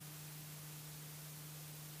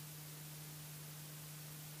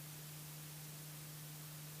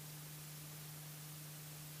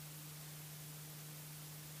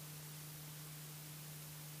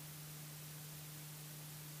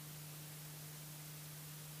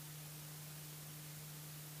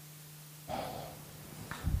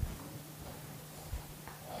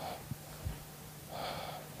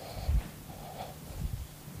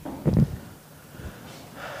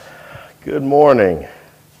Good morning.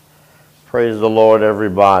 Praise the Lord,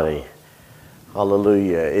 everybody.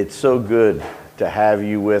 Hallelujah. It's so good to have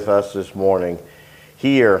you with us this morning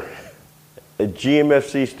here at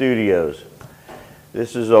GMFC Studios.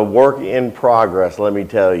 This is a work in progress, let me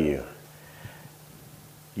tell you.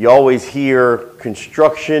 You always hear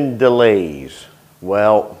construction delays.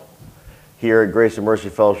 Well, here at Grace and Mercy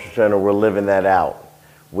Fellowship Center, we're living that out.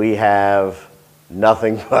 We have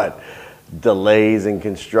nothing but delays in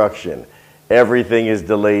construction. Everything is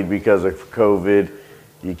delayed because of COVID.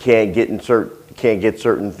 You can't get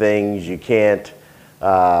certain things. You can't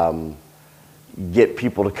get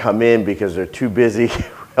people to come in because they're too busy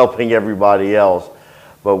helping everybody else.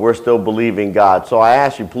 But we're still believing God. So I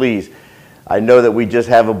ask you, please, I know that we just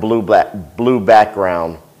have a blue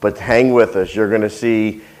background, but hang with us. You're going to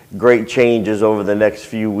see great changes over the next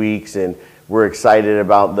few weeks, and we're excited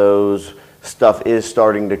about those. Stuff is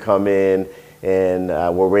starting to come in, and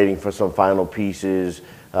we're waiting for some final pieces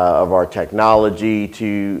of our technology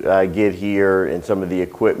to get here, and some of the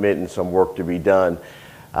equipment and some work to be done.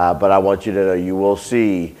 But I want you to know you will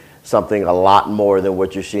see something a lot more than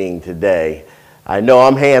what you're seeing today. I know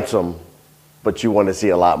I'm handsome, but you want to see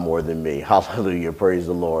a lot more than me. Hallelujah. Praise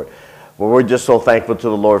the Lord. Well, we're just so thankful to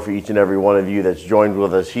the Lord for each and every one of you that's joined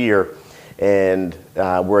with us here. And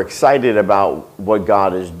we're excited about what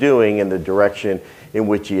God is doing and the direction in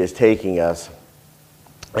which He is taking us.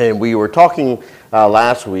 And we were talking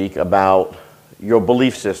last week about your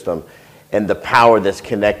belief system and the power that's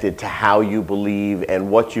connected to how you believe and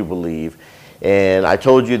what you believe. And I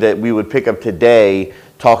told you that we would pick up today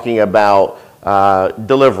talking about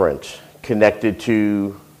deliverance connected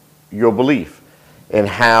to your belief, and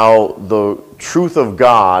how the truth of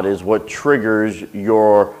God is what triggers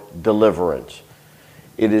your deliverance.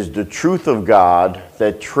 It is the truth of God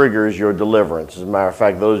that triggers your deliverance. As a matter of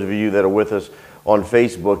fact, those of you that are with us on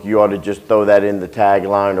Facebook, you ought to just throw that in the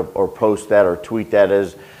tagline or post that or tweet that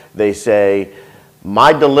as they say,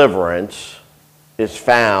 my deliverance is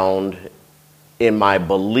found in my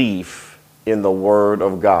belief in the Word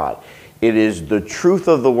of God. It is the truth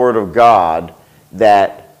of the Word of God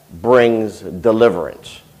that brings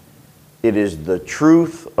deliverance. It is the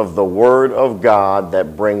truth of the Word of God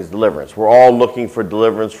that brings deliverance. We're all looking for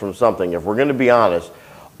deliverance from something. If we're going to be honest,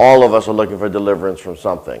 all of us are looking for deliverance from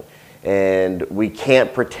something. And we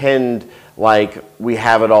can't pretend like we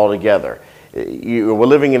have it all together. We're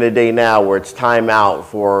living in a day now where it's time out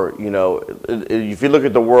for, if you look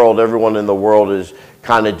at the world, everyone in the world is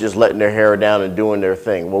kind of just letting their hair down and doing their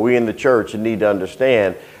thing. Well, we in the church need to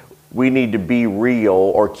understand we need to be real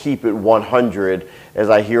or keep it 100, as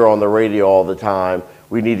I hear on the radio all the time.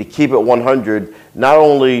 We need to keep it 100, not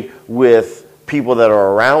only with people that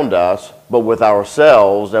are around us, but with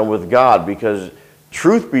ourselves and with God, because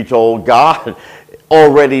truth be told, God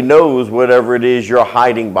already knows whatever it is you're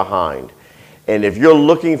hiding behind. And if you're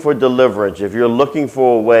looking for deliverance, if you're looking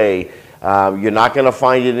for a way, you're not going to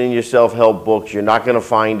find it in your self-help books. You're not going to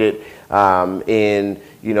find it in,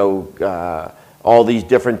 all these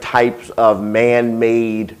different types of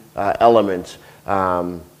man-made elements.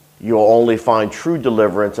 You'll only find true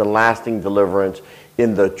deliverance and lasting deliverance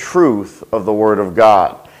in the truth of the Word of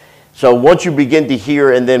God. So once you begin to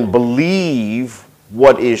hear and then believe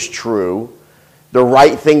what is true, the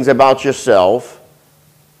right things about yourself,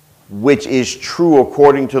 which is true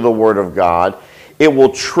according to the Word of God, it will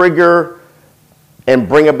trigger and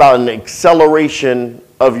bring about an acceleration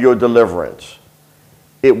of your deliverance.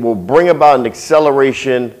 It will bring about an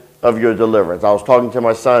acceleration of your deliverance. I was talking to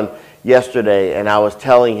my son yesterday, and I was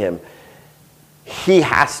telling him he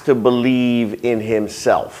has to believe in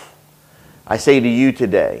himself. I say to you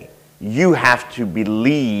today, you have to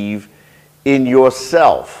believe in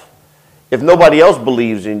yourself. If nobody else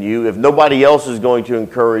believes in you, if nobody else is going to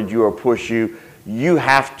encourage you or push you, you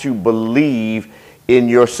have to believe in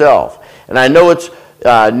yourself. And I know it's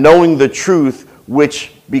knowing the truth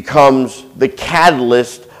which becomes the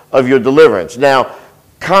catalyst of your deliverance. Now,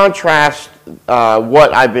 contrast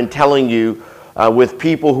what I've been telling you with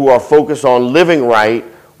people who are focused on living right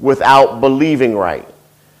without believing right.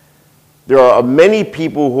 There are many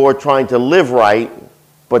people who are trying to live right,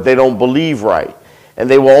 but they don't believe right. And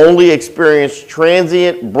they will only experience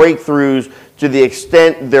transient breakthroughs to the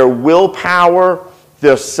extent their willpower,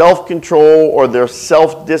 their self-control, or their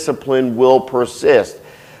self-discipline will persist.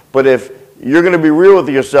 But if you're going to be real with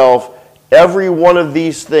yourself, every one of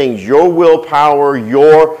these things, your willpower,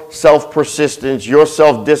 your self-persistence, your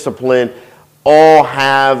self-discipline, all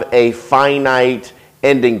have a finite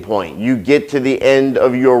ending point. You get to the end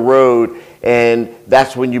of your road, and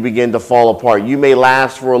that's when you begin to fall apart. You may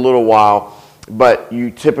last for a little while, but you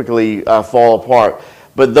typically fall apart.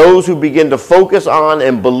 But those who begin to focus on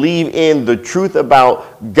and believe in the truth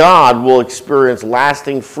about God will experience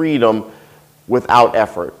lasting freedom without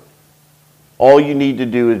effort. All you need to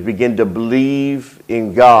do is begin to believe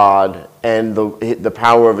in God and the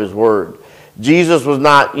power of his word. Jesus was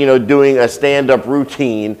not, doing a stand-up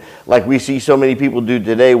routine like we see so many people do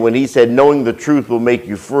today when he said, knowing the truth will make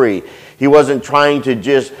you free. He wasn't trying to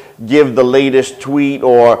just give the latest tweet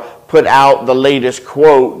or put out the latest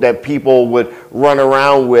quote that people would run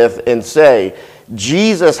around with and say.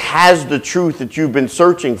 Jesus has the truth that you've been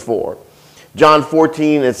searching for. John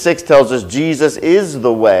 14:6 tells us Jesus is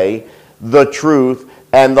the way, the truth,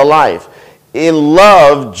 and the life. In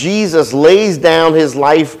love, Jesus lays down his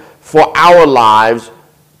life for our lives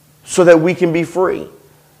so that we can be free.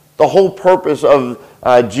 The whole purpose of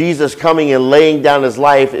Jesus coming and laying down his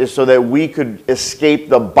life is so that we could escape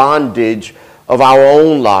the bondage of our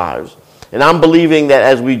own lives. And I'm believing that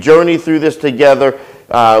as we journey through this together,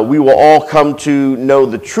 we will all come to know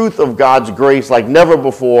the truth of God's grace like never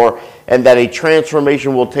before, and that a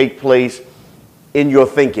transformation will take place in your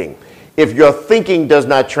thinking. If your thinking does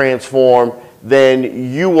not transform,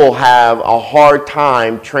 then you will have a hard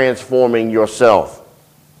time transforming yourself.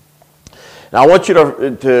 Now, I want you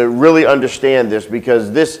to really understand this,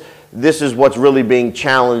 because this is what's really being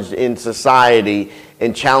challenged in society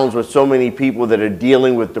and challenged with so many people that are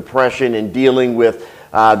dealing with depression and dealing with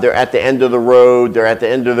they're at the end of the road, they're at the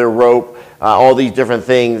end of their rope, all these different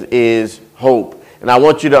things is hope. And I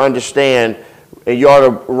want you to understand, and you ought to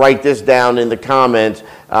write this down in the comments,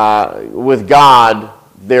 with God,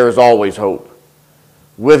 there is always hope.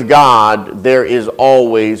 With God, there is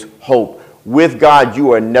always hope. With God,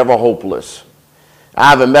 you are never hopeless. I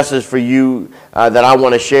have a message for you that I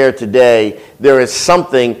want to share today. There is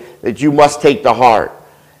something that you must take to heart.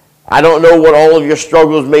 I don't know what all of your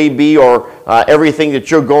struggles may be or everything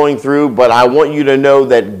that you're going through, but I want you to know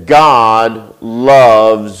that God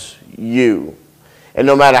loves you. And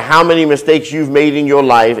no matter how many mistakes you've made in your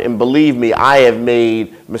life, and believe me, I have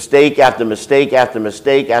made mistake after mistake after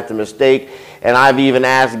mistake after mistake, and I've even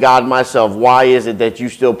asked God myself, why is it that you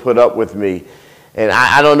still put up with me? And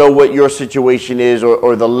I don't know what your situation is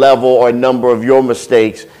or the level or number of your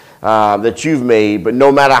mistakes that you've made, but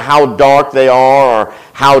no matter how dark they are or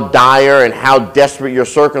how dire and how desperate your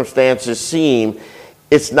circumstances seem,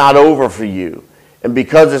 it's not over for you. And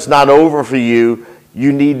because it's not over for you,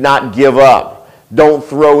 you need not give up. Don't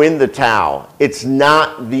throw in the towel. It's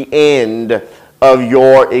not the end of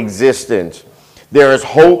your existence. There is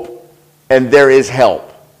hope and there is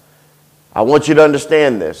help. I want you to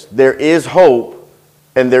understand this. There is hope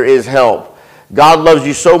and there is help. God loves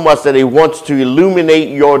you so much that he wants to illuminate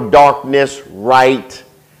your darkness right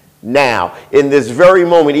now. In this very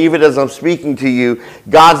moment, even as I'm speaking to you,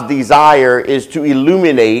 God's desire is to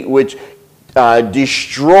illuminate, which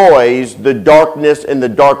destroys the darkness and the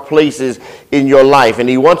dark places in your life. And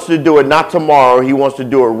he wants to do it not tomorrow. He wants to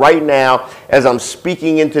do it right now as I'm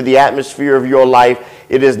speaking into the atmosphere of your life.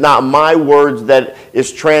 It is not my words that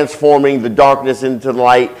is transforming the darkness into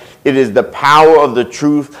light. It is the power of the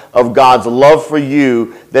truth of God's love for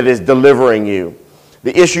you that is delivering you.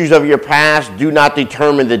 The issues of your past do not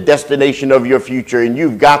determine the destination of your future, and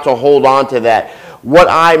you've got to hold on to that. What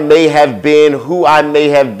I may have been, who I may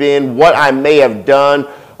have been, what I may have done,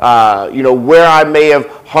 where I may have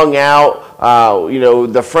hung out,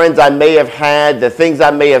 the friends I may have had, the things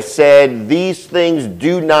I may have said, these things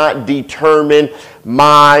do not determine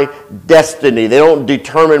my destiny. They don't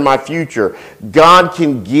determine my future. God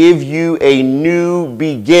can give you a new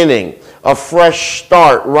beginning, a fresh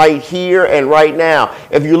start right here and right now.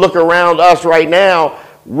 If you look around us right now,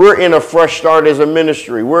 we're in a fresh start as a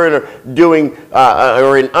ministry. We're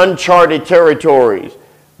in uncharted territories.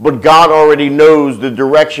 But God already knows the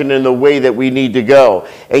direction and the way that we need to go.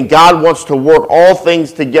 And God wants to work all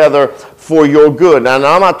things together for your good. Now,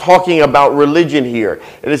 I'm not talking about religion here.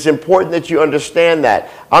 And it's important that you understand that.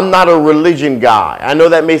 I'm not a religion guy. I know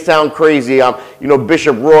that may sound crazy. I'm,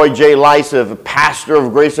 Bishop Roy J. Lisath, pastor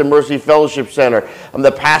of Grace and Mercy Fellowship Center. I'm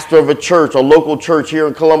the pastor of a church, a local church here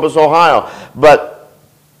in Columbus, Ohio. But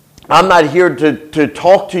I'm not here to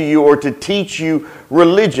talk to you or to teach you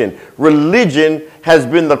religion. Religion has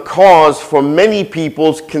been the cause for many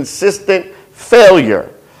people's consistent failure.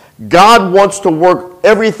 God wants to work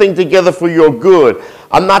everything together for your good.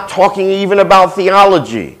 I'm not talking even about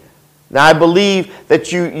theology. Now, I believe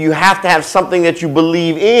that you have to have something that you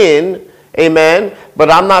believe in, amen,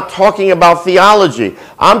 but I'm not talking about theology.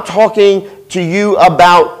 I'm talking to you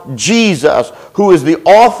about Jesus, who is the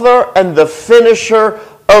author and the finisher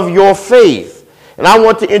of your faith. And I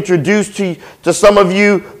want to introduce to some of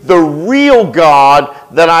you the real God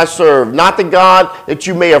that I serve. Not the God that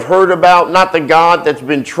you may have heard about, not the God that's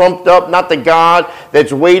been trumped up, not the God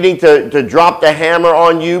that's waiting to drop the hammer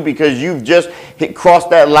on you because you've just crossed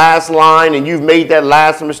that last line and you've made that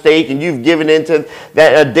last mistake and you've given into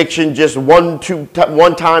that addiction just one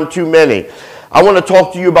time too many. I want to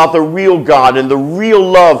talk to you about the real God and the real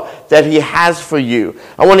love that he has for you.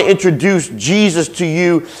 I want to introduce Jesus to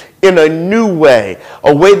you in a new way,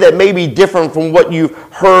 a way that may be different from what you've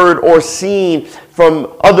heard or seen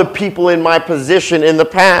from other people in my position in the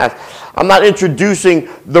past. I'm not introducing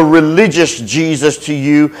the religious Jesus to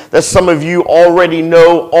you that some of you already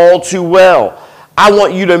know all too well. I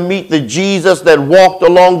want you to meet the Jesus that walked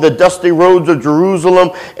along the dusty roads of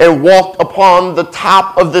Jerusalem and walked upon the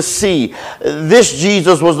top of the sea. This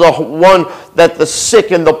Jesus was the one that the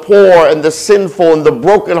sick and the poor and the sinful and the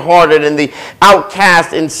brokenhearted and the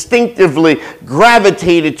outcast instinctively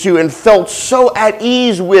gravitated to and felt so at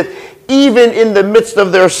ease with, even in the midst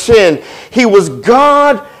of their sin. He was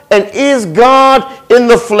God and is God in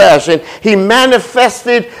the flesh. And he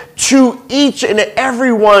manifested to each and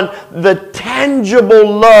every one the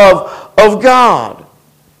tangible love of God.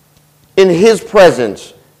 In his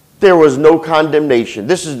presence, there was no condemnation.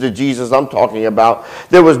 This is the Jesus I'm talking about.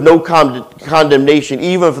 There was no condemnation,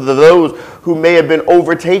 even for those who may have been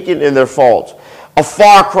overtaken in their faults. A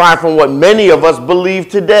far cry from what many of us believe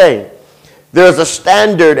today. There's a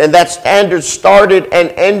standard, and that standard started and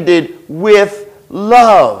ended with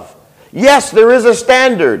love. Yes, there is a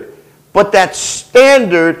standard, but that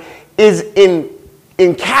standard is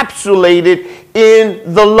encapsulated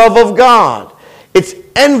in the love of God. It's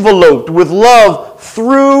enveloped with love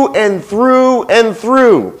through and through and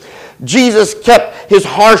through. Jesus kept his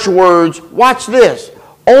harsh words, watch this,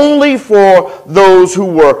 only for those who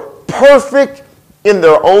were perfect in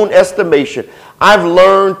their own estimation. I've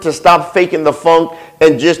learned to stop faking the funk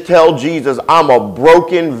and just tell Jesus I'm a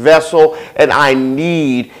broken vessel and I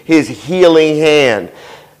need his healing hand.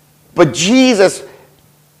 But Jesus,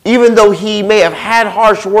 even though he may have had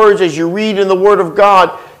harsh words as you read in the Word of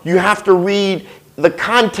God, you have to read the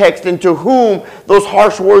context into whom those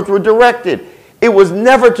harsh words were directed. It was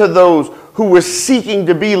never to those who were seeking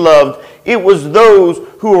to be loved. It was those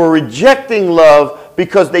who were rejecting love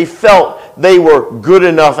because they felt they were good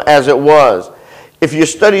enough as it was. If you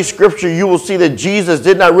study Scripture, you will see that Jesus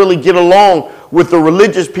did not really get along with the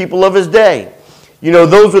religious people of his day. You know,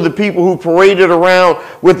 those were the people who paraded around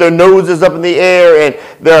with their noses up in the air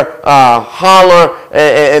and their holler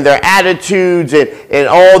and their attitudes and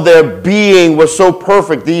all their being was so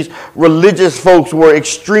perfect. These religious folks were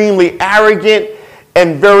extremely arrogant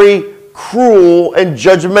and very cruel and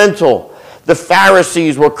judgmental. The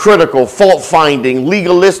Pharisees were critical, fault-finding,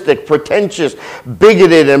 legalistic, pretentious,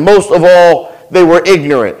 bigoted, and most of all, they were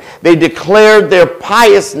ignorant. They declared their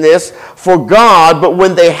piousness for God, but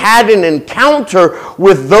when they had an encounter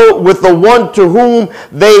with the one to whom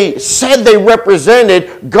they said they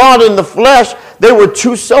represented, God in the flesh, they were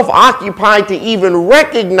too self-occupied to even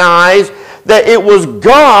recognize that it was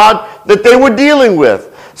God that they were dealing with.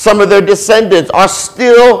 Some of their descendants are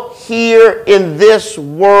still here in this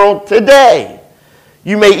world today.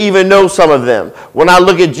 You may even know some of them. When I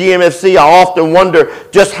look at GMFC, I often wonder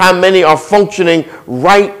just how many are functioning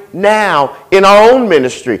right now in our own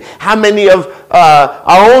ministry. How many of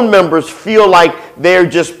our own members feel like they're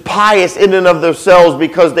just pious in and of themselves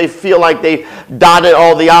because they feel like they dotted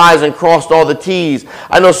all the I's and crossed all the T's.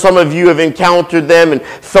 I know some of you have encountered them and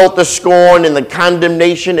felt the scorn and the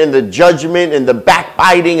condemnation and the judgment and the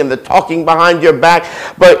backbiting and the talking behind your back.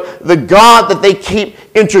 But the God that they keep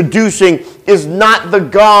introducing is not the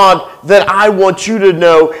God that I want you to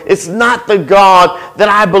know. It's not the God that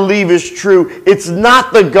I believe is true. It's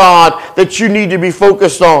not the God that you need to be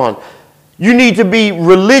focused on. You need to be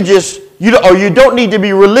religious, you don't need to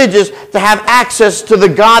be religious to have access to the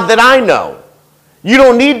God that I know. You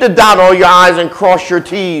don't need to dot all your I's and cross your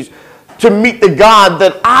T's to meet the God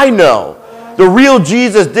that I know. The real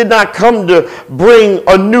Jesus did not come to bring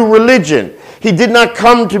a new religion. He did not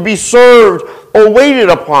come to be served or waited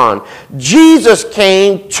upon. Jesus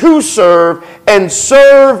came to serve, and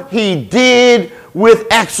serve he did with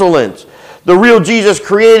excellence. The real Jesus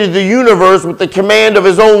created the universe with the command of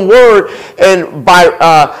his own word, and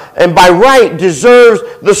by right deserves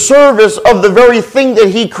the service of the very thing that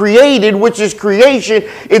he created, which is creation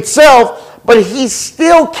itself, but he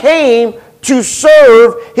still came to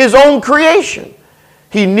serve his own creation.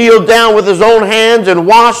 He kneeled down with his own hands and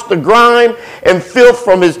washed the grime and filth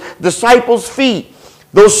from his disciples' feet.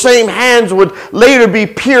 Those same hands would later be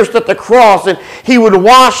pierced at the cross, and he would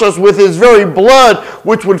wash us with his very blood,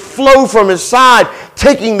 which would flow from his side,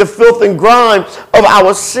 taking the filth and grime of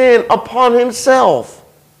our sin upon himself.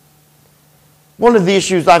 One of the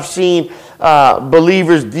issues I've seen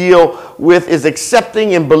believers deal with is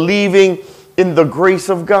accepting and believing in the grace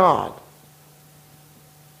of God.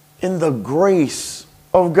 In the grace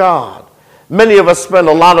of God. Many of us spend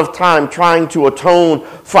a lot of time trying to atone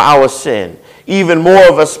for our sin. Even more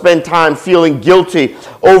of us spend time feeling guilty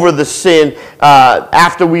over the sin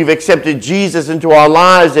after we've accepted Jesus into our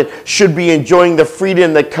lives and should be enjoying the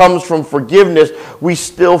freedom that comes from forgiveness. We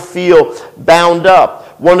still feel bound up.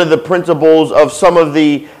 One of the principles of some of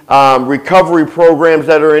the recovery programs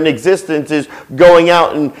that are in existence is going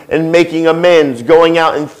out and making amends, going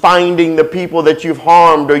out and finding the people that you've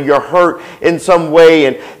harmed or you're hurt in some way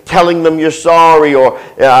and telling them you're sorry, or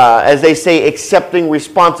as they say, accepting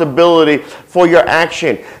responsibility for your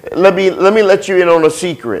action. Let me let you in on a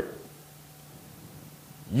secret.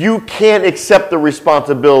 You can't accept the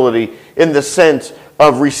responsibility in the sense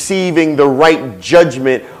of receiving the right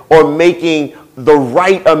judgment or making the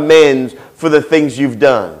right amends for the things you've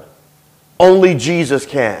done. Only Jesus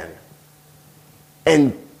can.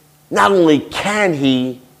 And not only can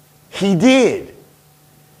he did.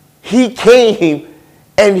 He came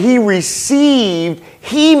and he received,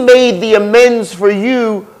 he made the amends for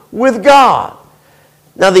you with God.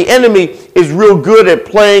 Now the enemy is real good at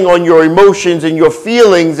playing on your emotions and your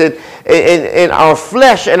feelings and our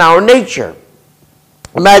flesh and our nature.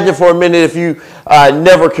 Imagine for a minute if you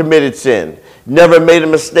never committed sin. Never made a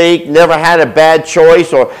mistake, never had a bad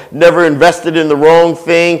choice, or never invested in the wrong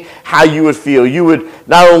thing, how you would feel. You would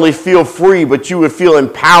not only feel free, but you would feel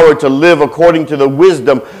empowered to live according to the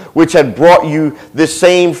wisdom which had brought you the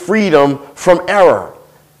same freedom from error.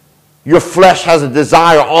 Your flesh has a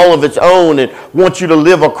desire all of its own and wants you to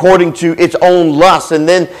live according to its own lusts. And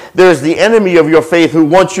then there's the enemy of your faith who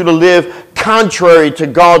wants you to live contrary to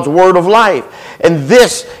God's word of life. And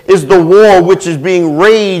this is the war which is being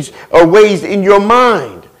waged in your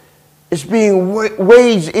mind. It's being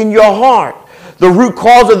waged in your heart. The root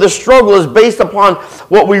cause of the struggle is based upon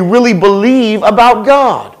what we really believe about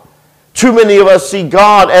God. Too many of us see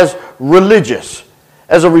God as religious.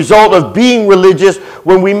 As a result of being religious,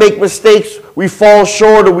 when we make mistakes, we fall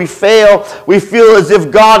short or we fail, we feel as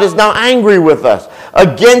if God is now angry with us,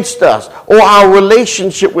 against us, or our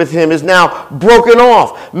relationship with him is now broken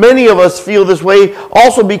off. Many of us feel this way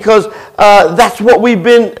also because that's what we've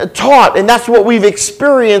been taught and that's what we've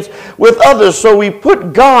experienced with others. So we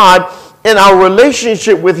put God and our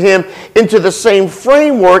relationship with him into the same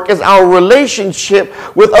framework as our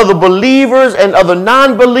relationship with other believers and other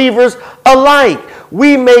non-believers alike.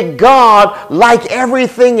 We make God like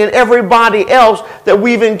everything and everybody else that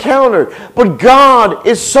we've encountered. But God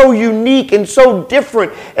is so unique and so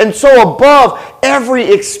different and so above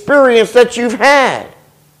every experience that you've had.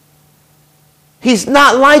 He's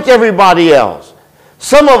not like everybody else.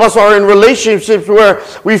 Some of us are in relationships where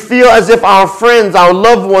we feel as if our friends, our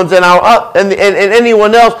loved ones, and and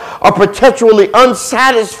anyone else are perpetually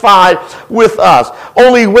unsatisfied with us,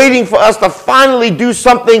 only waiting for us to finally do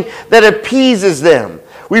something that appeases them.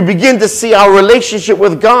 We begin to see our relationship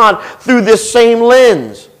with God through this same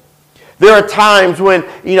lens. There are times when,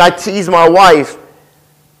 I tease my wife.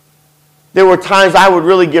 There were times I would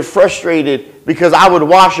really get frustrated because I would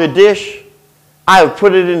wash a dish, I would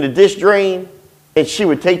put it in the dish drain, and she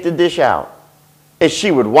would take the dish out, and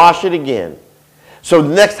she would wash it again. So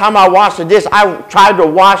the next time I washed the dish, I tried to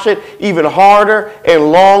wash it even harder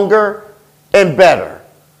and longer and better.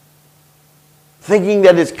 Thinking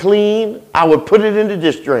that it's clean, I would put it in the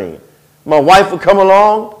dish drain. My wife would come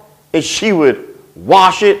along, and she would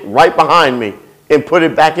wash it right behind me and put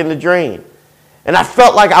it back in the drain. And I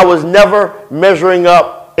felt like I was never measuring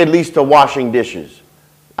up, at least to washing dishes.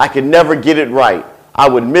 I could never get it right. I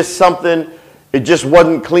would miss something. It just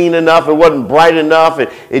wasn't clean enough. It wasn't bright enough.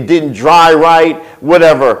 It didn't dry right.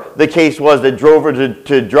 Whatever the case was that drove her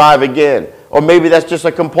to drive again. Or maybe that's just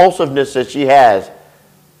a compulsiveness that she has.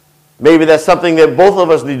 Maybe that's something that both of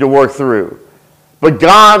us need to work through. But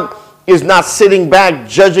God is not sitting back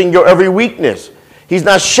judging your every weakness. He's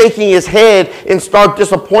not shaking his head in stark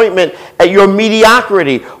disappointment at your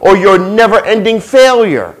mediocrity or your never-ending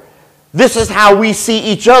failure. This is how we see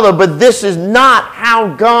each other, but this is not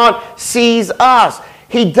how God sees us.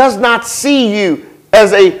 He does not see you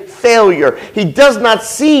as a failure. He does not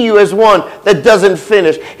see you as one that doesn't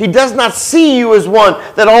finish. He does not see you as one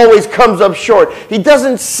that always comes up short. He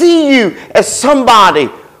doesn't see you as somebody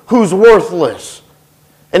who's worthless.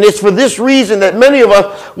 And it's for this reason that many of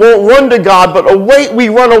us won't run to God, but we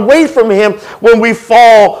run away from him when we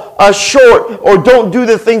fall short or don't do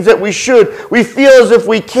the things that we should. We feel as if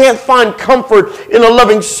we can't find comfort in a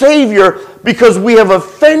loving Savior because we have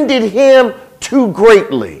offended him too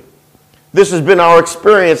greatly. This has been our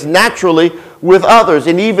experience naturally with others,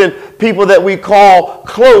 and even people that we call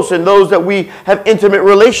close and those that we have intimate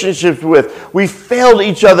relationships with. We failed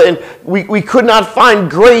each other, and we could not find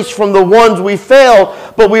grace from the ones we failed,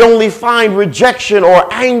 but we only find rejection or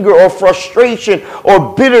anger or frustration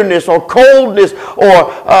or bitterness or coldness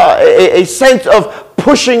or a sense of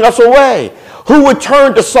pushing us away. Who would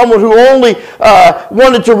turn to someone who only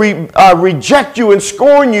wanted to reject you and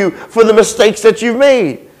scorn you for the mistakes that you've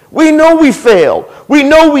made? We know we failed. We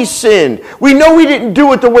know we sinned. We know we didn't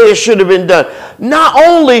do it the way it should have been done. Not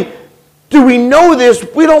only do we know this,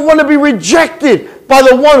 we don't want to be rejected by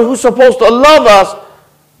the one who's supposed to love us,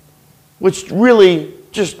 which really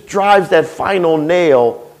just drives that final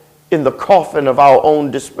nail in the coffin of our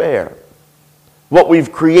own despair. What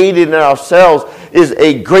we've created in ourselves is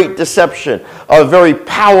a great deception, a very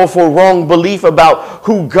powerful wrong belief about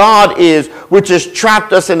who God is, which has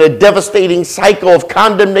trapped us in a devastating cycle of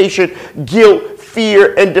condemnation, guilt,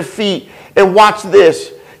 fear, and defeat. And watch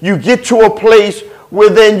this. You get to a place where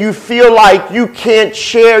then you feel like you can't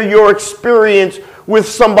share your experience with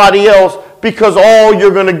somebody else because all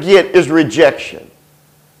you're going to get is rejection.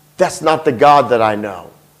 That's not the God that I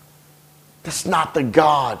know. That's not the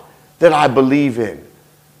God that I believe in.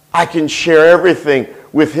 I can share everything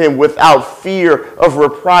with him without fear of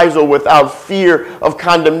reprisal, without fear of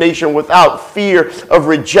condemnation, without fear of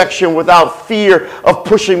rejection, without fear of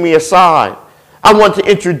pushing me aside. I want to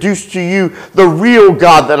introduce to you the real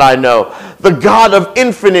God that I know, the God of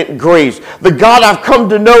infinite grace. The God I've come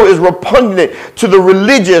to know is repugnant to the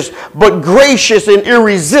religious, but gracious and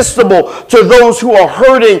irresistible to those who are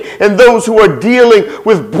hurting and those who are dealing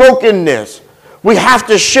with brokenness. We have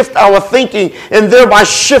to shift our thinking and thereby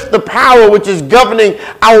shift the power which is governing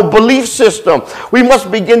our belief system. We must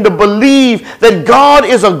begin to believe that God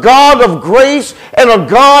is a God of grace and a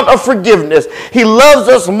God of forgiveness. He loves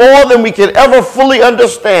us more than we can ever fully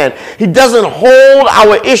understand. He doesn't hold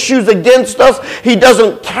our issues against us. He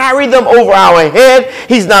doesn't carry them over our head.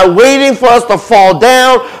 He's not waiting for us to fall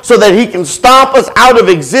down so that he can stomp us out of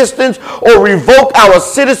existence or revoke our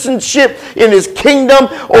citizenship in his kingdom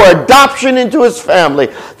or adoption into his family.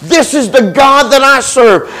 This is the God that I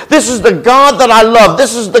serve. This is the God that I love.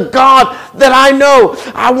 This is the God that I know.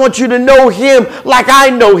 I want you to know him like I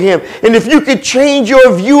know him. And if you could change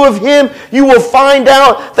your view of him, you will find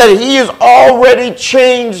out that he has already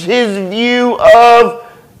changed his view of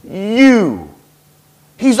you.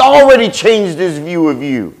 He's already changed his view of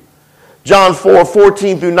you. John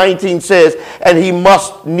 4:14-19 says, "And he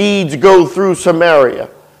must needs go through Samaria.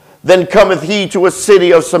 Then cometh he to a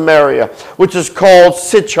city of Samaria, which is called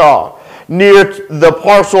Sychar, near the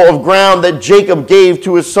parcel of ground that Jacob gave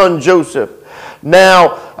to his son Joseph.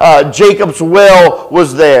 Now Jacob's well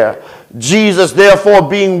was there. Jesus, therefore,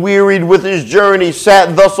 being wearied with his journey,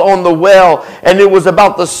 sat thus on the well, and it was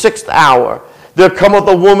about the 6th hour. There cometh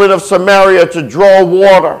a woman of Samaria to draw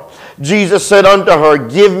water. Jesus said unto her,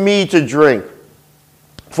 Give me to drink.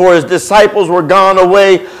 For his disciples were gone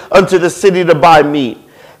away unto the city to buy meat.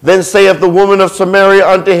 Then saith the woman of Samaria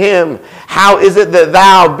unto him, How is it that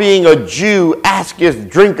thou, being a Jew, askest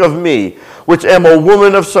drink of me, which am a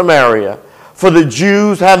woman of Samaria? For the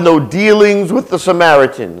Jews have no dealings with the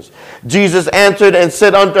Samaritans. Jesus answered and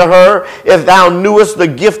said unto her, If thou knewest the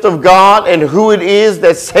gift of God, and who it is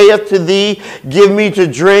that saith to thee, Give me to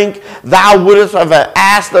drink, thou wouldest have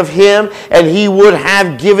asked of him, and he would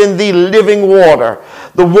have given thee living water.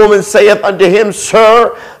 The woman saith unto him,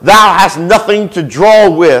 Sir, thou hast nothing to draw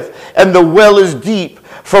with, and the well is deep.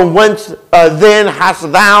 From whence then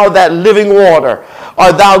hast thou that living water?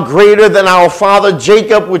 Art thou greater than our father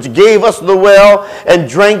Jacob, which gave us the well, and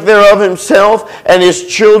drank thereof himself, and his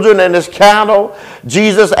children, and his cattle?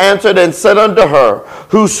 Jesus answered and said unto her,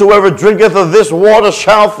 Whosoever drinketh of this water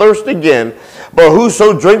shall thirst again. But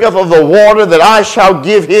whoso drinketh of the water that I shall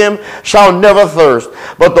give him shall never thirst.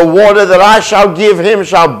 But the water that I shall give him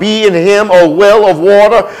shall be in him a well of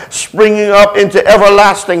water springing up into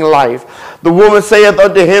everlasting life. The woman saith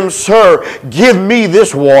unto him, Sir, give me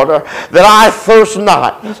this water, that I thirst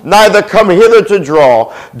not, neither come hither to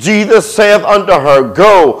draw. Jesus saith unto her,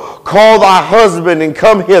 Go, call thy husband, and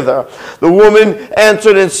come hither. The woman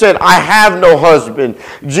answered and said, I have no husband.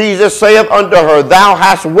 Jesus saith unto her, Thou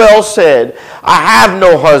hast well said, I have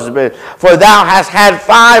no husband, for thou hast had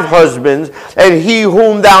 5 husbands, and he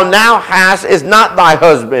whom thou now hast is not thy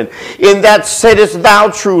husband. In that saidest thou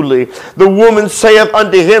truly. The woman saith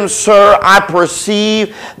unto him, Sir, I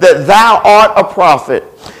perceive that thou art a prophet.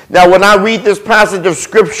 Now, when I read this passage of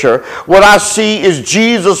Scripture, what I see is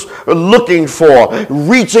Jesus looking for,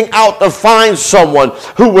 reaching out to find someone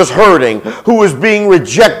who was hurting, who was being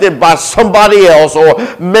rejected by somebody else or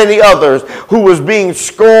many others, who was being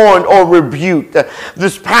scorned or rebuked.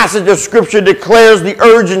 This passage of Scripture declares the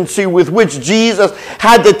urgency with which Jesus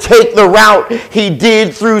had to take the route he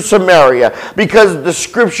did through Samaria, because the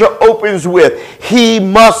Scripture opens with, He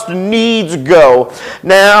must needs go.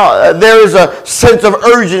 Now, there is a sense of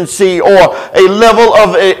urgency or a level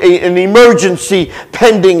of an emergency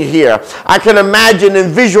pending here. I can imagine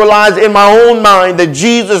and visualize in my own mind that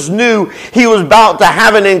Jesus knew he was about to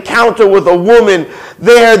have an encounter with a woman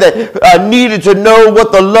there that needed to know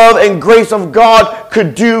what the love and grace of God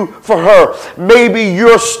could do for her. Maybe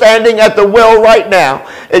you're standing at the well right now,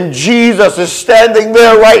 and Jesus is standing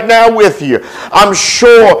there right now with you. I'm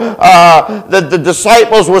sure that the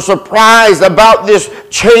disciples were surprised about this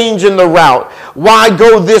change in the route. Why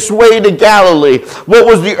go this way to Galilee? What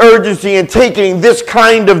was the urgency in taking this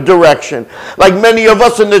kind of direction? Like many of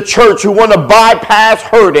us in the church who want to bypass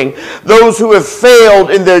hurting, those who have failed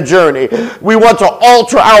in their journey, we want to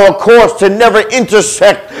alter our course to never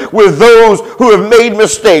intersect with those who have made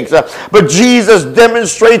mistakes. But Jesus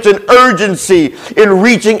demonstrates an urgency in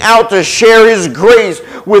reaching out to share his grace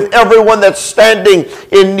with everyone that's standing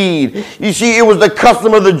in need. You see, it was the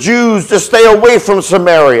custom of the Jews to stay away from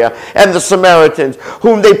Samaria and the Samaritans,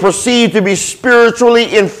 whom they perceived to be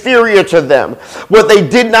spiritually inferior to them. What they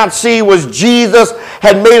did not see was Jesus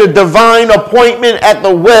had made a divine appointment at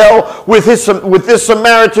the well with this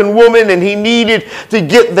Samaritan woman, and he needed to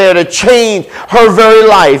get there to change her very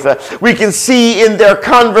life. We can see in their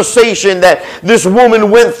conversation that this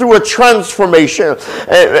woman went through a transformation.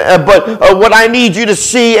 But what I need you to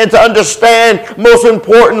see and to understand, most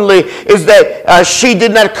importantly, is that she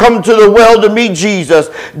did not come to the well to meet Jesus.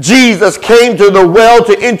 Jesus came to the well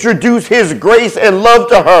to introduce his grace and love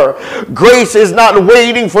to her. Grace is not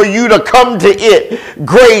waiting for you to come to it.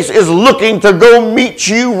 Grace is looking to go meet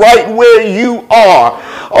you right where you are.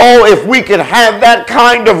 Oh, if we could have that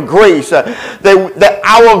kind of grace, that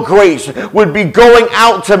our grace would be going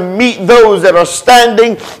out to meet those that are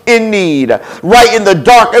standing in need, right in the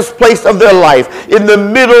darkest place of their life, in the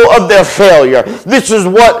middle of their failure. This is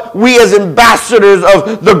what we as ambassadors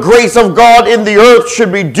of the grace of God in the earth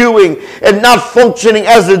should be doing, and not functioning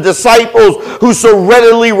as the disciples who so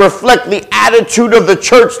readily reflect the attitude of the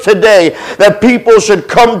church today, that people should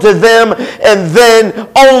come to them and then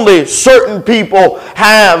only certain people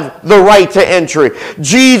have the right to entry.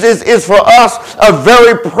 Jesus is for us a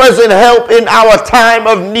very present help in our time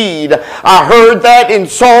of need. I heard that in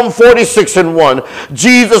Psalm 46:1.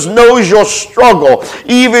 Jesus knows your struggle,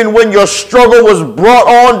 even when your struggle was brought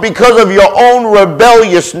on because of your own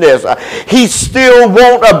rebelliousness. He still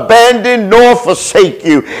won't abandon nor forsake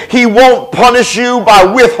you. He won't punish you by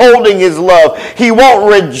withholding his love. He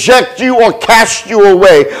won't reject you or cast you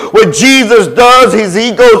away. What Jesus does is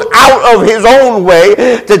he goes out of his own way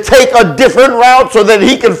to take a different route so that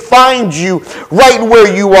he can find you right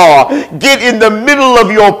where you are. Get in the middle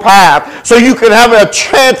of your path so you can have a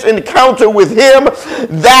chance encounter with him.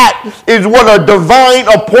 That is what a divine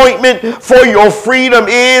appointment for your freedom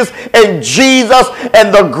is. And Jesus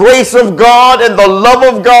and the grace of God and the love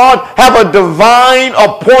of God have a divine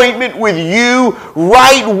appointment with you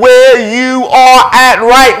right where you are at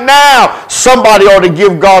right now. Somebody ought to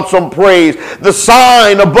give God some praise. The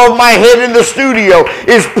sign above my head in the studio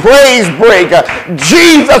is Praise Break.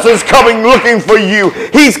 Jesus is coming looking for you.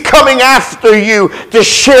 He's coming after you to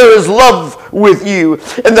share his love with you.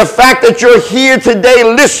 And the fact that you're here today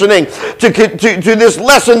listening to this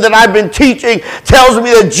lesson that I've been teaching tells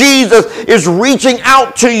me that Jesus is reaching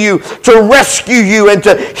out to you to rescue you and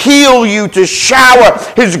to heal you, to shower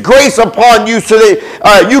his grace upon you so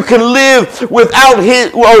that you can live without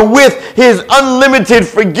his, or with his unlimited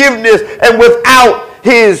forgiveness and without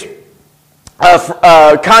his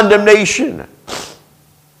condemnation.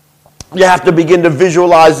 You have to begin to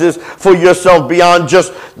visualize this for yourself beyond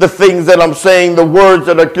just the things that I'm saying, the words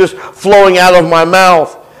that are just flowing out of my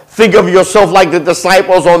mouth. Think of yourself like the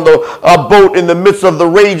disciples on the boat in the midst of the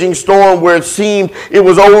raging storm where it seemed it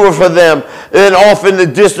was over for them. And off in the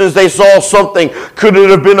distance they saw something. Could it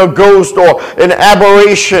have been a ghost or an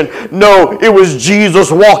aberration? No, it was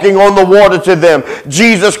Jesus walking on the water to them.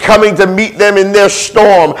 Jesus coming to meet them in their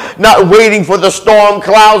storm, not waiting for the storm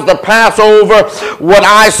clouds to pass over. What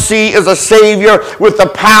I see is a Savior with the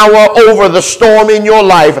power over the storm in your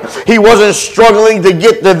life. He wasn't struggling to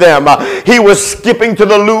get to them. He was skipping to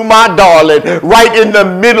the loo, my darling, right in the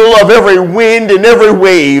middle of every wind and every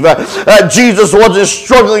wave. Jesus wasn't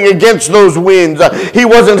struggling against those winds. He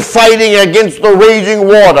wasn't fighting against the raging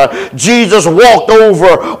water. Jesus walked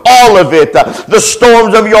over all of it. The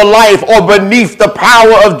storms of your life are beneath the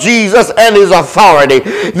power of Jesus and his authority.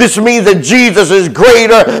 This means that Jesus is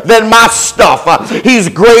greater than my stuff. He's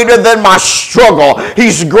greater than my struggle.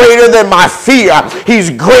 He's greater than my fear. He's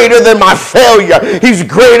greater than my failure. He's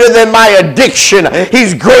greater than my addiction.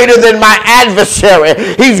 He's greater than my adversary.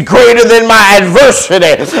 He's greater than my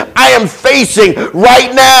adversity. I am facing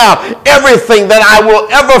right now everything that I will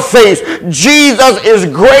ever face. Jesus is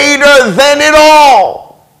greater than it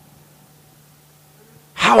all.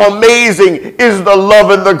 How amazing is the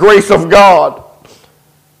love and the grace of God.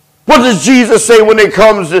 What does Jesus say when it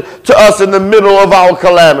comes to us in the middle of our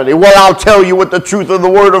calamity? Well, I'll tell you what the truth of the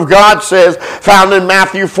Word of God says, found in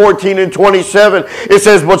Matthew 14 and 27. It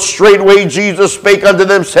says, but straightway Jesus spake unto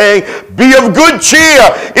them, saying, be of good cheer,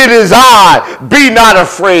 it is I, be not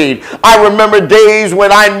afraid. I remember days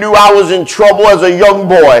when I knew I was in trouble as a young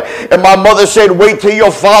boy, and my mother said, wait till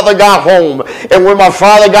your father got home. And when my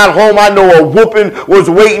father got home, I know a whooping was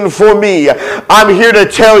waiting for me. I'm here to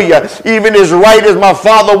tell you, even as right as my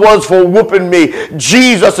father was for whooping me,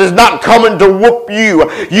 Jesus is not coming to whoop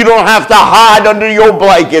you. You don't have to hide under your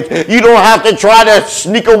blanket. You don't have to try to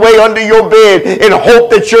sneak away under your bed and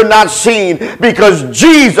hope that you're not seen, because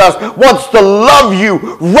Jesus wants to love you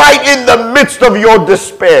right in the midst of your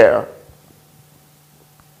despair.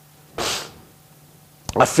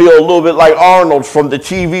 I feel a little bit like Arnold from the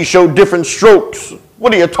TV show Different Strokes.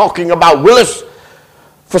 What are you talking about, Willis?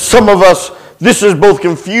 For some of us, this is both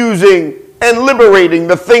confusing and liberating,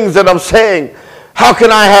 the things that I'm saying. How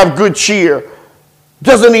can I have good cheer?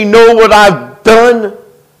 Doesn't he know what I've done?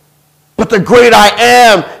 But the great I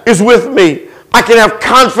am is with me. I can have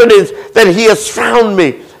confidence that he has found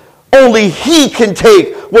me. Only he can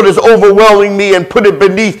take what is overwhelming me and put it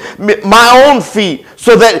beneath my own feet,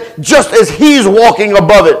 so that just as he's walking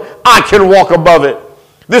above it, I can walk above it.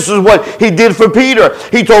 This is what he did for Peter.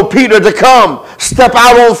 He told Peter to come, step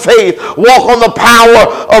out on faith, walk on the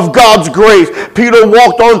power of God's grace. Peter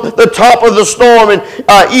walked on the top of the storm and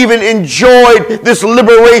even enjoyed this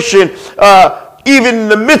liberation. Even in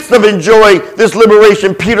the midst of enjoying this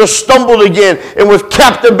liberation, Peter stumbled again and was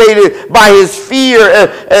captivated by his fear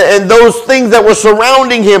and those things that were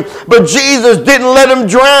surrounding him. But Jesus didn't let him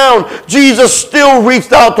drown. Jesus still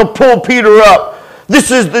reached out to pull Peter up. This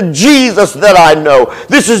is the Jesus that I know.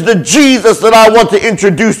 This is the Jesus that I want to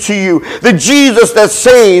introduce to you. The Jesus that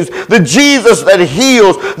saves, the Jesus that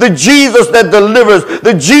heals, the Jesus that delivers,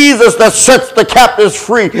 the Jesus that sets the captives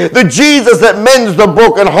free, the Jesus that mends the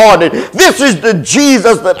brokenhearted. This is the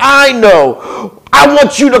Jesus that I know. I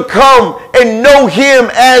want you to come and know him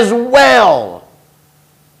as well.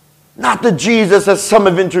 Not the Jesus that some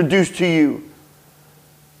have introduced to you.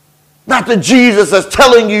 Not the Jesus that's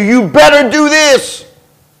telling you, you better do this.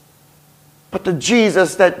 But the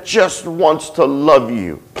Jesus that just wants to love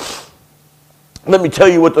you. Let me tell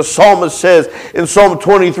you what the psalmist says in Psalm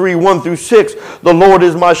 23, 1 through 6. The Lord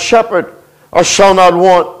is my shepherd, I shall not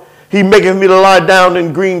want. He maketh me to lie down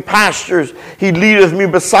in green pastures. He leadeth me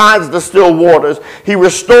besides the still waters. He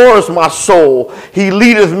restores my soul. He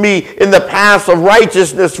leadeth me in the paths of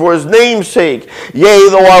righteousness for his name's sake. Yea,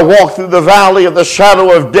 though I walk through the valley of the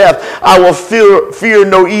shadow of death, I will fear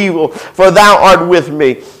no evil, for thou art with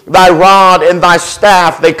me. Thy rod and thy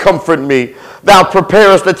staff, they comfort me. Thou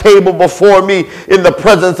preparest a table before me in the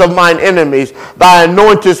presence of mine enemies. Thou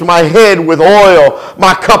anointest my head with oil.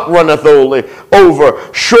 My cup runneth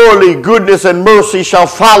over. Surely goodness and mercy shall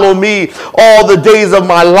follow me all the days of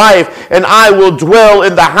my life, and I will dwell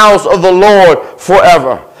in the house of the Lord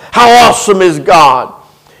forever. How awesome is God.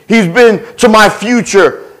 He's been to my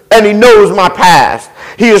future, and he knows my past.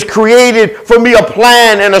 He has created for me a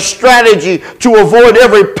plan and a strategy to avoid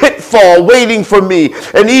every pitfall waiting for me.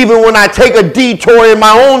 And even when I take a detour in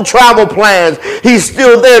my own travel plans, he's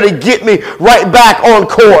still there to get me right back on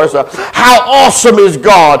course. How awesome is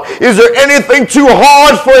God? Is there anything too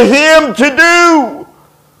hard for him to do?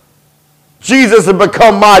 Jesus has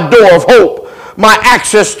become my door of hope, my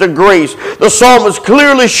access to grace. The psalmist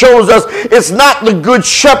clearly shows us it's not the good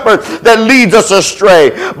shepherd that leads us astray.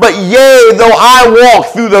 But yea, though I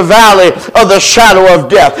walk through the valley of the shadow of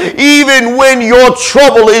death, even when your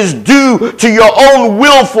trouble is due to your own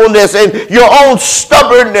willfulness and your own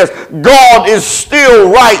stubbornness, God is still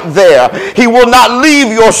right there. He will not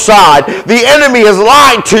leave your side. The enemy has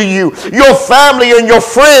lied to you. Your family and your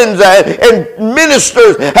friends and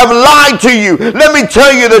ministers have lied to you. Let me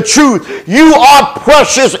tell you the truth. You are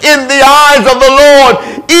precious in the eyes of the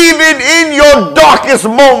Lord. Even in your darkest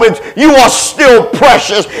moments, you are still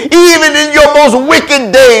precious. Even in your most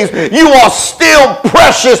wicked days, you are still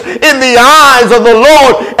precious in the eyes of the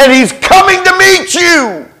Lord. And he's coming to meet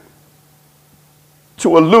you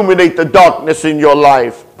to illuminate the darkness in your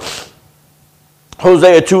life.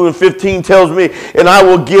 Hosea 2:15 tells me, and I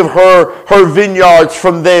will give her vineyards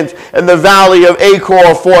from thence, and the valley of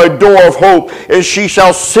Achor for a door of hope, and she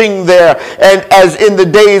shall sing there, and as in the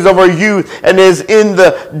days of her youth, and as in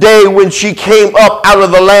the day when she came up out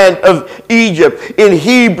of the land of Egypt. In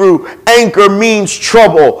Hebrew, anchor means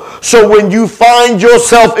trouble. So when you find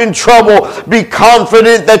yourself in trouble, be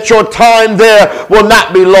confident that your time there will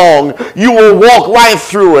not be long. You will walk right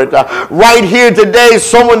through it. Right here today,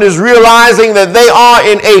 someone is realizing that they are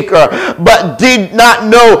in Acre, but did not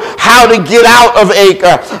know how to get out of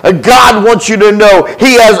Acre. God wants you to know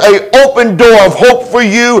he has an open door of hope for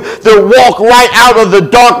you to walk right out of the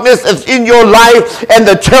darkness that's in your life and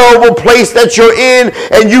the terrible place that you're in,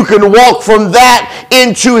 and you can walk from that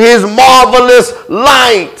into his marvelous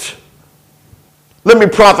light. Let me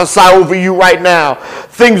prophesy over you right now.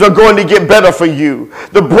 Things are going to get better for you.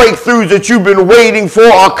 The breakthroughs that you've been waiting for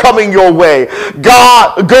are coming your way.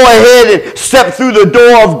 God, go ahead and step through the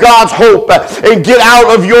door of God's hope and get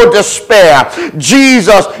out of your despair.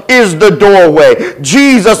 Jesus is the doorway.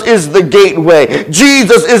 Jesus is the gateway.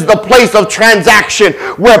 Jesus is the place of transaction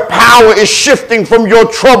where power is shifting from your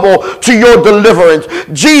trouble to your deliverance.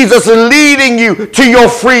 Jesus is leading you to your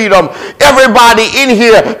freedom. Everybody in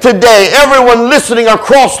here today, everyone listening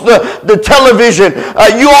across the television,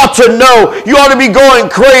 you ought to know, you ought to be going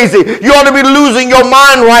crazy. You ought to be losing your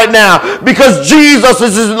mind right now, because Jesus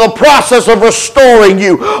is in the process of restoring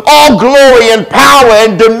you. All glory and power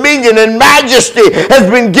and dominion and majesty has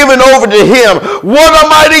been given over to him. What a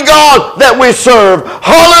mighty God that we serve.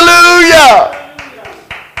 Hallelujah.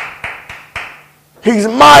 He's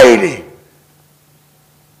mighty.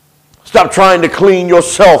 Stop trying to clean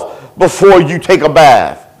yourself before you take a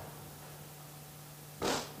bath.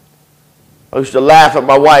 I used to laugh at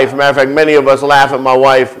my wife. Matter of fact, many of us laugh at my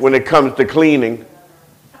wife when it comes to cleaning.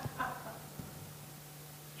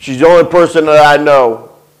 She's the only person that I know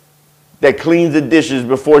that cleans the dishes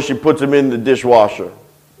before she puts them in the dishwasher.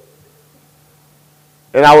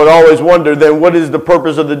 And I would always wonder, then what is the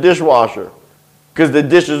purpose of the dishwasher? Because the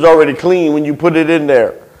dish is already clean when you put it in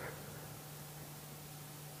there.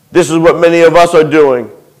 This is what many of us are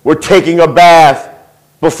doing. We're taking a bath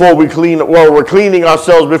before we clean, well, we're cleaning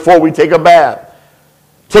ourselves before we take a bath.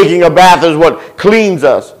 Taking a bath is what cleans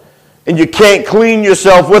us. And you can't clean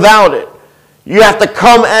yourself without it. You have to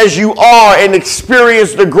come as you are and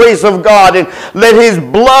experience the grace of God and let his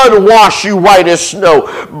blood wash you white as snow.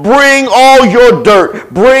 Bring all your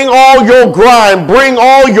dirt. Bring all your grime. Bring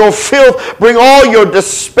all your filth. Bring all your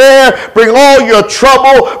despair. Bring all your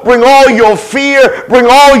trouble. Bring all your fear. Bring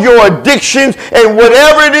all your addictions. And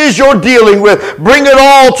whatever it is you're dealing with, bring it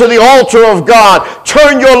all to the altar of God.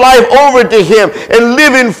 Turn your life over to him and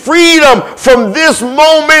live in freedom from this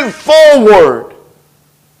moment forward.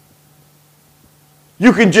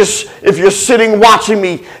 You can just, if you're sitting watching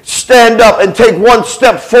me, stand up and take one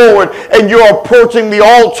step forward, and you're approaching the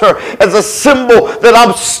altar as a symbol that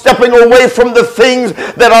I'm stepping away from the things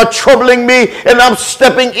that are troubling me, and I'm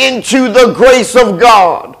stepping into the grace of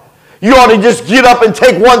God. You ought to just get up and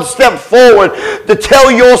take one step forward to tell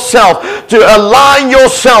yourself, to align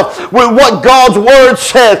yourself with what God's word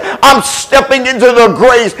says. I'm stepping into the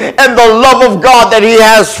grace and the love of God that he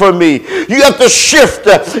has for me. You have to shift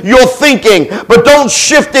your thinking, but don't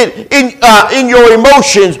shift it in your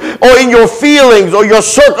emotions or in your feelings or your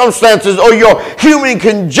circumstances or your human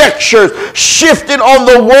conjectures. Shift it on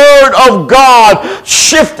the word of God.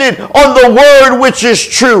 Shift it on the word which is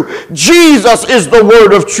true. Jesus is the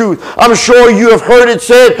word of truth. I'm sure you have heard it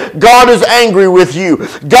said, God is angry with you.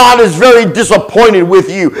 God is very disappointed with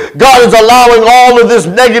you. God is allowing all of this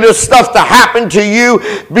negative stuff to happen to you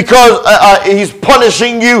because he's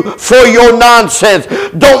punishing you for your nonsense.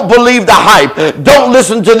 Don't believe the hype. Don't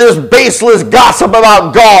listen to this baseless gossip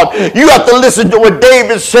about God. You have to listen to what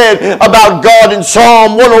David said about God in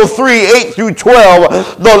Psalm 103, 8 through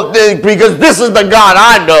 12, because this is the God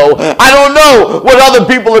I know. I don't know what other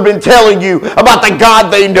people have been telling you about the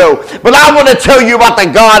God they know, but I want to tell you about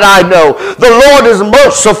the God I know. The Lord is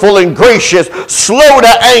merciful and gracious, slow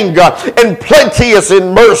to anger, and plenteous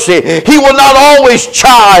in mercy. He will not always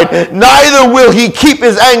chide, neither will he keep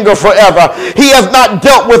his anger forever. He has not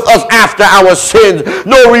dealt with us after our sins,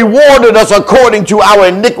 nor rewarded us according to our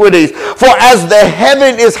iniquities. For as the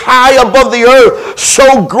heaven is high above the earth,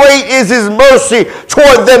 so great is his mercy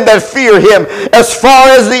toward them that fear him. As far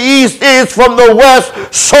as the east is from the west,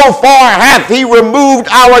 so far hath he removed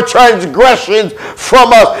our transgressions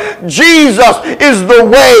from us. Jesus is the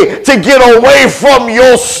way to get away from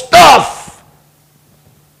your stuff.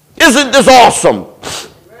 Isn't this awesome?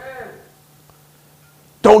 Amen.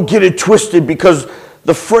 Don't get it twisted, because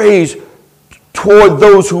the phrase toward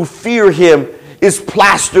those who fear him is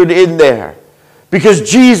plastered in there, because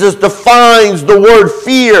Jesus defines the word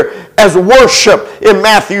fear as worship in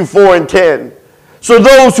Matthew 4 and 10. So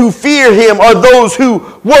those who fear him are those who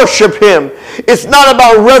worship him. It's not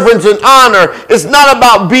about reverence and honor. It's not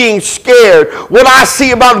about being scared. What I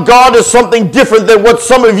see about God is something different than what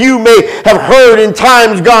some of you may have heard in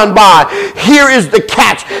times gone by. Here is the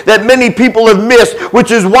catch that many people have missed,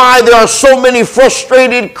 which is why there are so many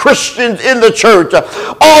frustrated Christians in the church.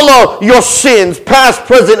 All of your sins, past,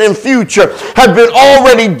 present, and future, have been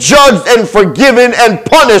already judged and forgiven and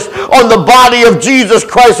punished on the body of Jesus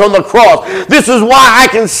Christ on the cross. This is why I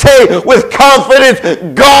can say with confidence,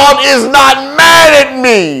 God is not mad at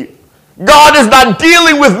me. God is not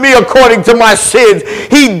dealing with me according to my sins.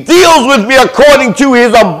 He deals with me according to his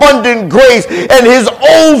abundant grace and his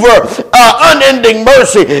unending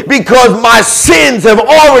mercy, because my sins have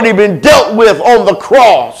already been dealt with on the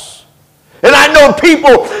cross. And I know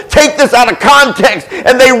people take this out of context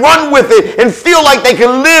and they run with it and feel like they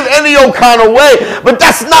can live any old kind of way. But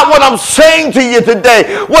that's not what I'm saying to you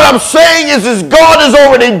today. What I'm saying is God has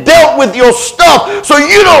already dealt with your stuff, so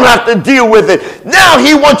you don't have to deal with it. Now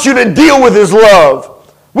he wants you to deal with his love.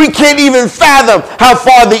 We can't even fathom how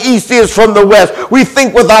far the east is from the west. We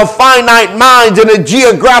think with our finite minds in a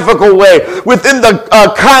geographical way within the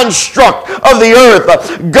construct of the earth.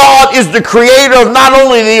 God is the creator of not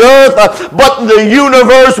only the earth, but the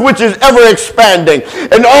universe, which is ever expanding.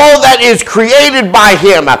 And all that is created by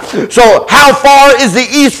him. So how far is the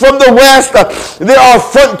east from the west? There are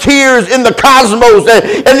frontiers in the cosmos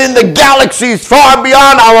and in the galaxies far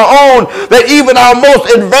beyond our own that even our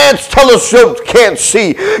most advanced telescopes can't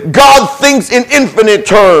see. God thinks in infinite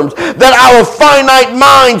terms that our finite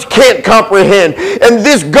minds can't comprehend. And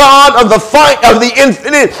this God of the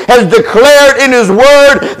infinite has declared in his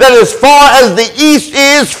word that as far as the east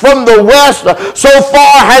is from the west, so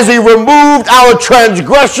far has he removed our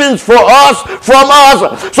transgressions from us.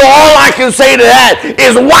 So all I can say to that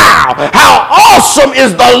is, wow, how awesome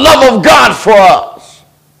is the love of God for us.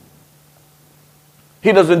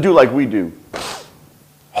 He doesn't do like we do.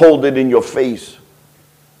 Hold it in your face.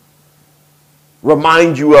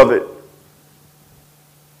 Remind you of it.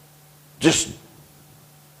 Just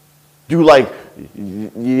do like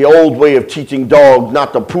the old way of teaching dogs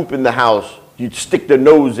not to poop in the house. You'd stick their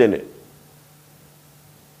nose in it.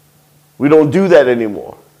 We don't do that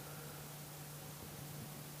anymore.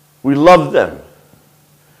 We love them.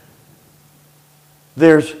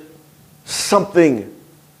 There's something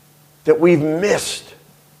that we've missed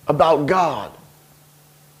about God.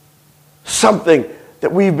 Something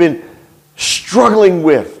that we've been struggling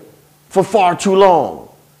with for far too long.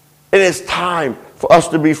 And it's time for us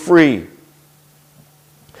to be free.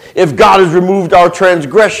 If God has removed our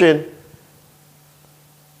transgression,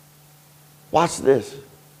 watch this.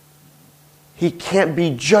 He can't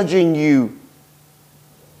be judging you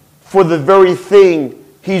for the very thing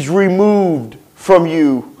he's removed from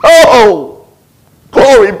you. Oh,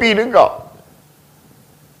 glory be to God.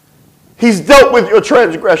 He's dealt with your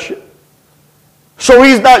transgression. So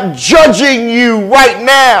he's not judging you right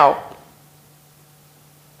now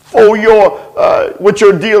for your what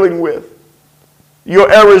you're dealing with.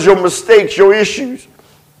 Your errors, your mistakes, your issues.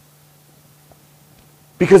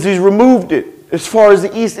 Because he's removed it as far as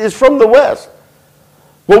the east is from the west.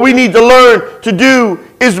 What we need to learn to do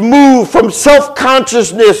is move from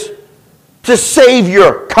self-consciousness to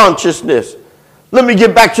Savior consciousness. Let me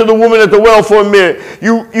get back to the woman at the well for a minute.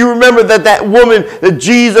 You remember that woman that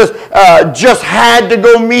Jesus just had to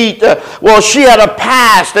go meet. Well, she had a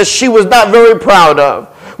past that she was not very proud of,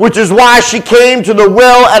 which is why she came to the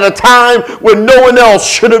well at a time when no one else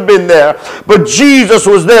should have been there. But Jesus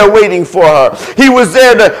was there waiting for her. He was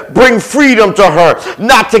there to bring freedom to her,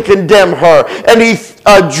 not to condemn her. And he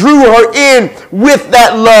drew her in with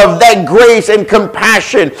that love, that grace and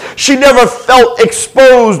compassion. She never felt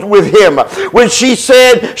exposed with him. When she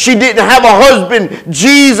said she didn't have a husband,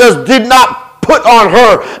 Jesus did not put on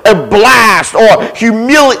her a blast or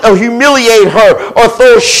humiliate her or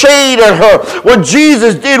throw shade at her. What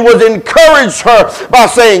Jesus did was encourage her by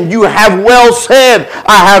saying, you have well said,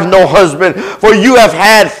 I have no husband, for you have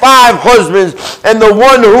had 5 husbands, and the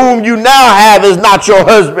one whom you now have is not your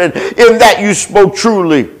husband. In that you spoke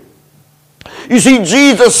truly. You see,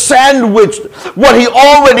 Jesus sandwiched what he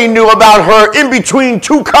already knew about her in between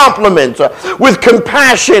 2 compliments with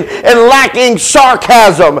compassion and lacking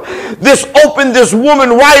sarcasm. This opened this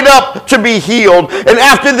woman right up to be healed. And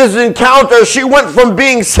after this encounter, she went from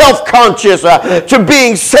being self-conscious to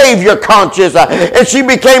being Savior-conscious. And she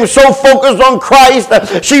became so focused on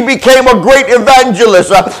Christ, she became a great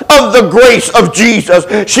evangelist of the grace of Jesus.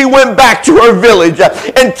 She went back to her village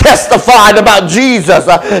and testified about Jesus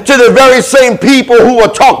to the very same people who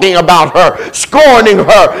were talking about her, scorning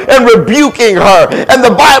her, and rebuking her. And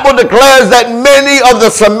the Bible declares that many of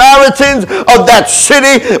the Samaritans of that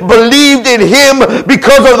city believed in him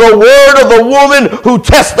because of the word of the woman who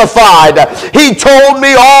testified. He told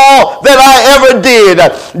me all that I ever did.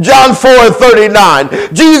 John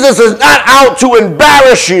 4:39. Jesus is not out to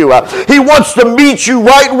embarrass you. He wants to meet you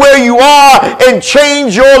right where you are and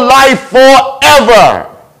change your life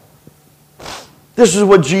forever. This is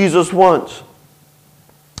what Jesus wants.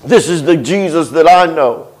 This is the Jesus that I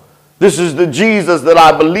know. This is the Jesus that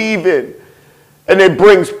I believe in. And it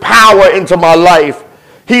brings power into my life.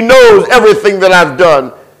 He knows everything that I've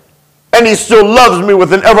done. And he still loves me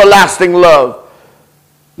with an everlasting love.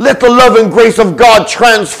 Let the love and grace of God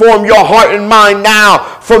transform your heart and mind now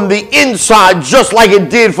from the inside, just like it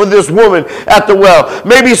did for this woman at the well.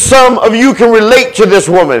 Maybe some of you can relate to this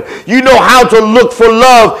woman. You know how to look for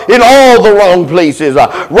love in all the wrong places.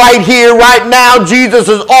 Right here, right now, Jesus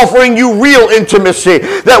is offering you real intimacy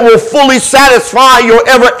that will fully satisfy your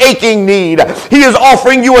ever-aching need. He is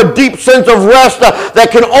offering you a deep sense of rest that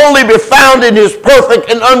can only be found in his perfect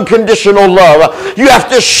and unconditional love. You have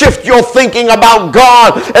to shift your thinking about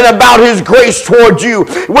God and about his grace toward you.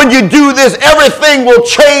 When you do this, everything will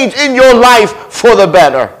change in your life for the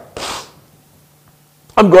better.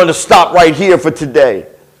 I'm going to stop right here for today.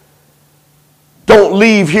 Don't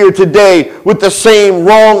leave here today with the same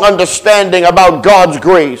wrong understanding about God's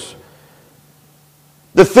grace.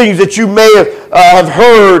 The things that you may have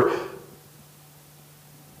heard,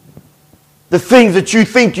 the things that you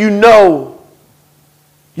think you know,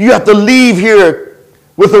 you have to leave here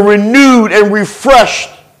with a renewed and refreshed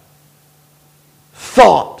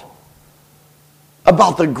thought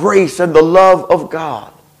about the grace and the love of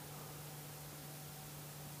God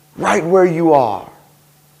right where you are,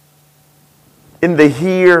 in the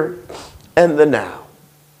here and the now.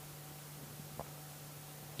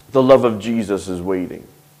 The love of Jesus is waiting.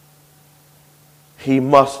 He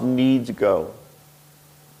must needs go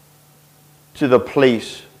to the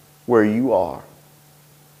place where you are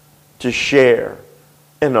to share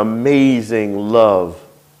an amazing love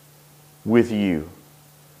with you,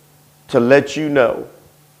 to let you know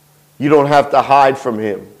you don't have to hide from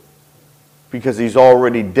him because he's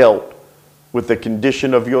already dealt with the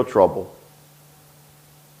condition of your trouble,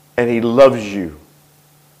 and he loves you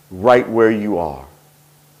right where you are.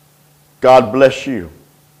 God bless you.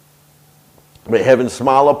 May heaven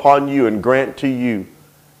smile upon you and grant to you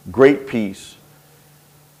great peace.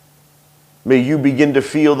 May you begin to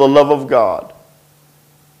feel the love of God.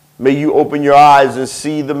 May you open your eyes and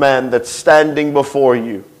see the man that's standing before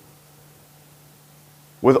you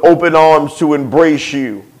with open arms to embrace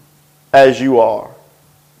you as you are,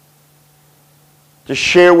 to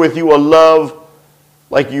share with you a love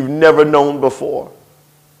like you've never known before.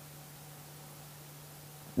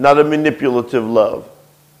 Not a manipulative love,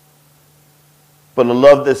 but a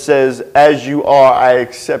love that says, as you are, I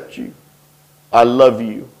accept you. I love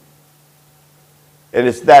you. And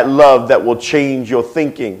it's that love that will change your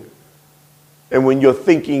thinking. And when your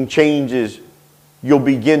thinking changes, you'll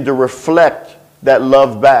begin to reflect that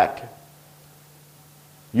love back.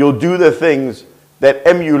 You'll do the things that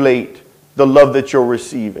emulate the love that you're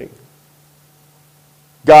receiving.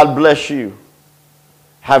 God bless you.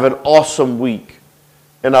 Have an awesome week.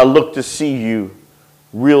 And I look to see you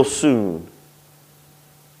real soon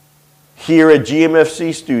here at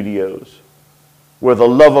GMFC Studios, where the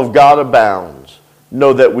love of God abounds,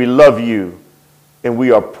 know that we love you and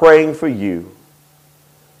we are praying for you.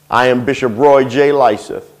 I am Bishop Roy J.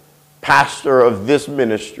 Lisath, pastor of this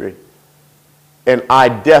ministry, and I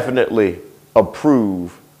definitely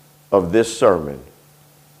approve of this sermon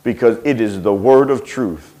because it is the word of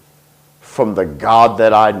truth from the God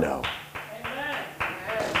that I know.